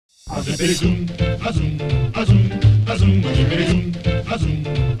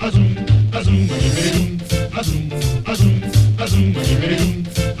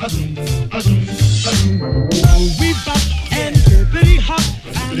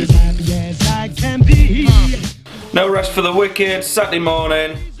No rest for the wicked. Saturday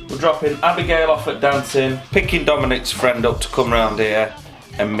morning, we're dropping Abigail off at dancing, picking Dominic's friend up to come round here,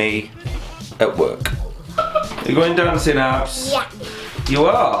 and me at work. You're going dancing, Abs? Yeah. You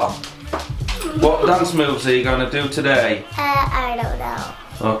are? What dance moves are you going to do today? I don't know.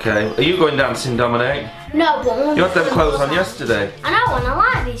 Okay. Are you going dancing, Dominic? No, but Mum. You had them clothes on yesterday. I know, and I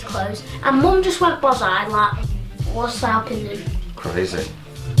like these clothes. And Mum just went buzz-eyed, like, what's happening? Crazy.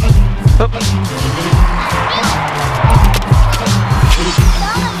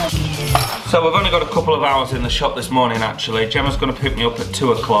 So we've only got a couple of hours in the shop this morning actually. Gemma's going to pick me up at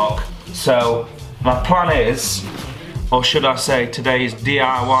 2 o'clock. So my plan is, or should I say today's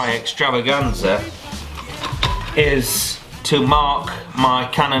DIY extravaganza, is to mark my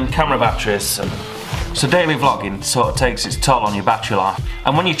Canon camera batteries. So daily vlogging sort of takes its toll on your battery life.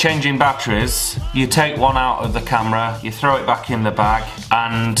 And when you're changing batteries, you take one out of the camera, you throw it back in the bag,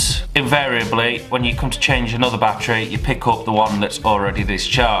 and invariably, when you come to change another battery, you pick up the one that's already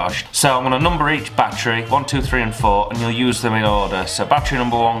discharged. So I'm going to number each battery, 1, 2, 3 and 4, and you'll use them in order. So battery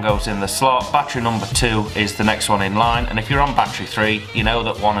number 1 goes in the slot, battery number 2 is the next one in line, and if you're on battery 3, you know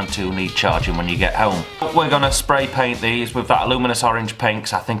that 1 and 2 need charging when you get home. We're going to spray paint these with that luminous orange paint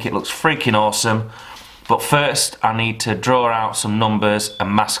because I think it looks freaking awesome. But first, I need to draw out some numbers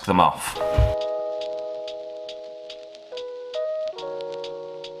and mask them off.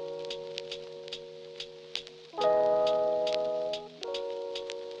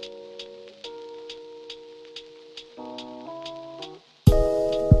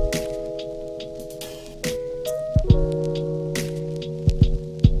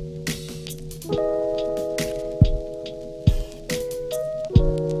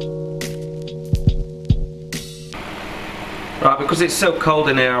 Right, because it's so cold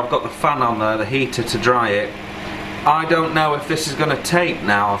in here, I've got the fan on there, the heater to dry it. I don't know if this is going to take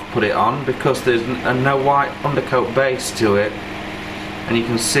now I've put it on, because there's no white undercoat base to it. And you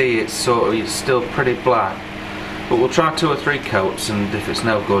can see it's still pretty black. But we'll try 2 or 3 coats, and if it's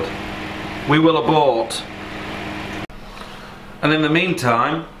no good, we will abort. And in the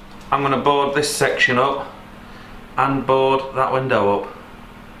meantime, I'm going to board this section up and board that window up,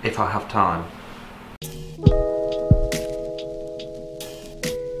 if I have time.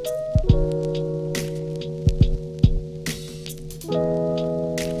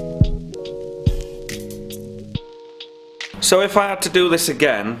 So if I had to do this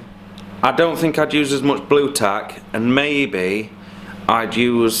again, I don't think I'd use as much blue tack, and maybe I'd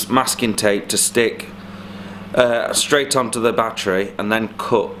use masking tape to stick straight onto the battery and then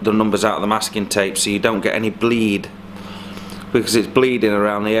cut the numbers out of the masking tape so you don't get any bleed, because it's bleeding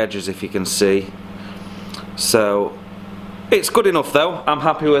around the edges if you can see. So it's good enough though, I'm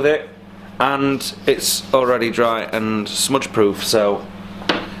happy with it, and it's already dry and smudge proof, so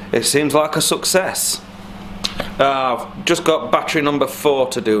it seems like a success. I've just got battery number 4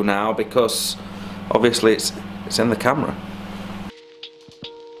 to do now, because obviously it's in the camera.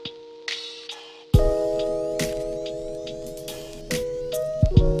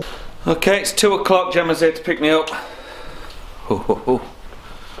 Okay, it's 2 o'clock, Gemma's here to pick me up.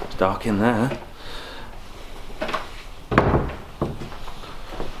 It's dark in there.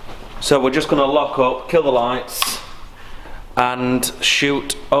 So we're just going to lock up, kill the lights, and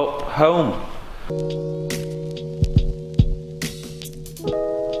shoot up home.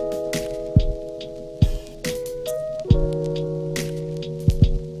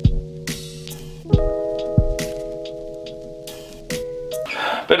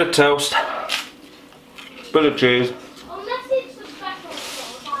 Bit of toast, bit of cheese.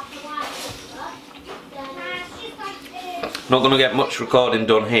 Not going to get much recording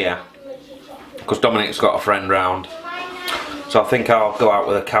done here because Dominic's got a friend round, so I think I'll go out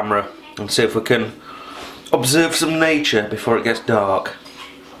with a camera and see if we can observe some nature before it gets dark.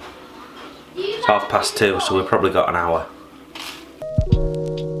 It's 2:30, so we've probably got an hour.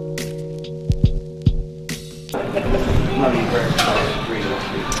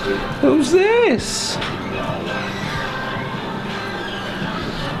 Who's this?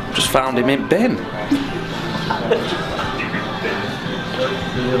 Just found him in bin. I'll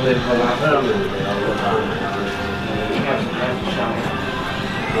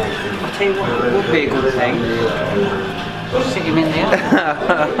tell you what, it would be a good thing. Stick him in there.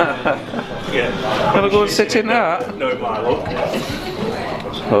 Yeah. Gonna go and sit in that? No, my luck.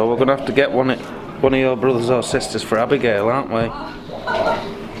 Well, we're gonna have to get one of your brothers or sisters for Abigail, aren't we?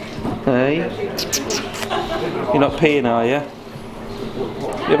 Hey? You're not peeing, are you?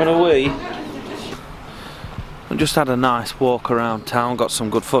 You having a wee? I just had a nice walk around town, got some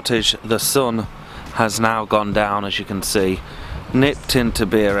good footage. The sun has now gone down, as you can see. Nipped into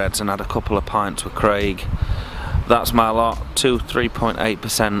Beerheads and had a couple of pints with Craig. That's my lot,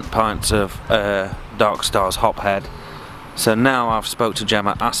 3.8% pints of Dark Stars Hophead. So now I've spoke to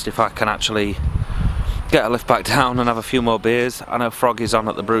Gemma, asked if I can actually get a lift back down and have a few more beers. I know Froggy's on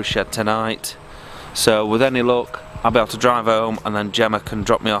at the brew shed tonight, so with any luck I'll be able to drive home and then Gemma can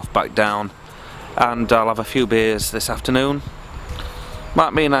drop me off back down and I'll have a few beers this afternoon.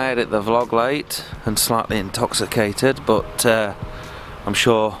 Might mean I edit the vlog late and slightly intoxicated, but I'm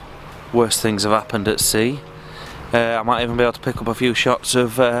sure worse things have happened at sea. I might even be able to pick up a few shots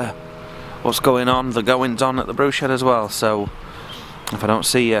of what's going on, the goings on at the brew shed as well. So if I don't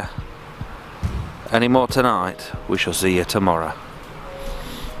see you any more tonight, we shall see you tomorrow.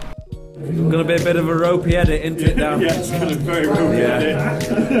 It's gonna be a bit of a ropey edit, isn't it, Dan? Yeah, it's gonna be very ropey edit.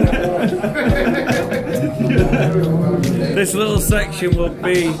 This little section will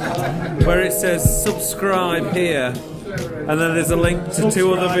be where it says subscribe here, and then there's a link to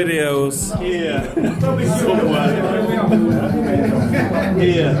 2 other videos. Here. Somewhere.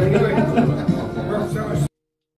 Here.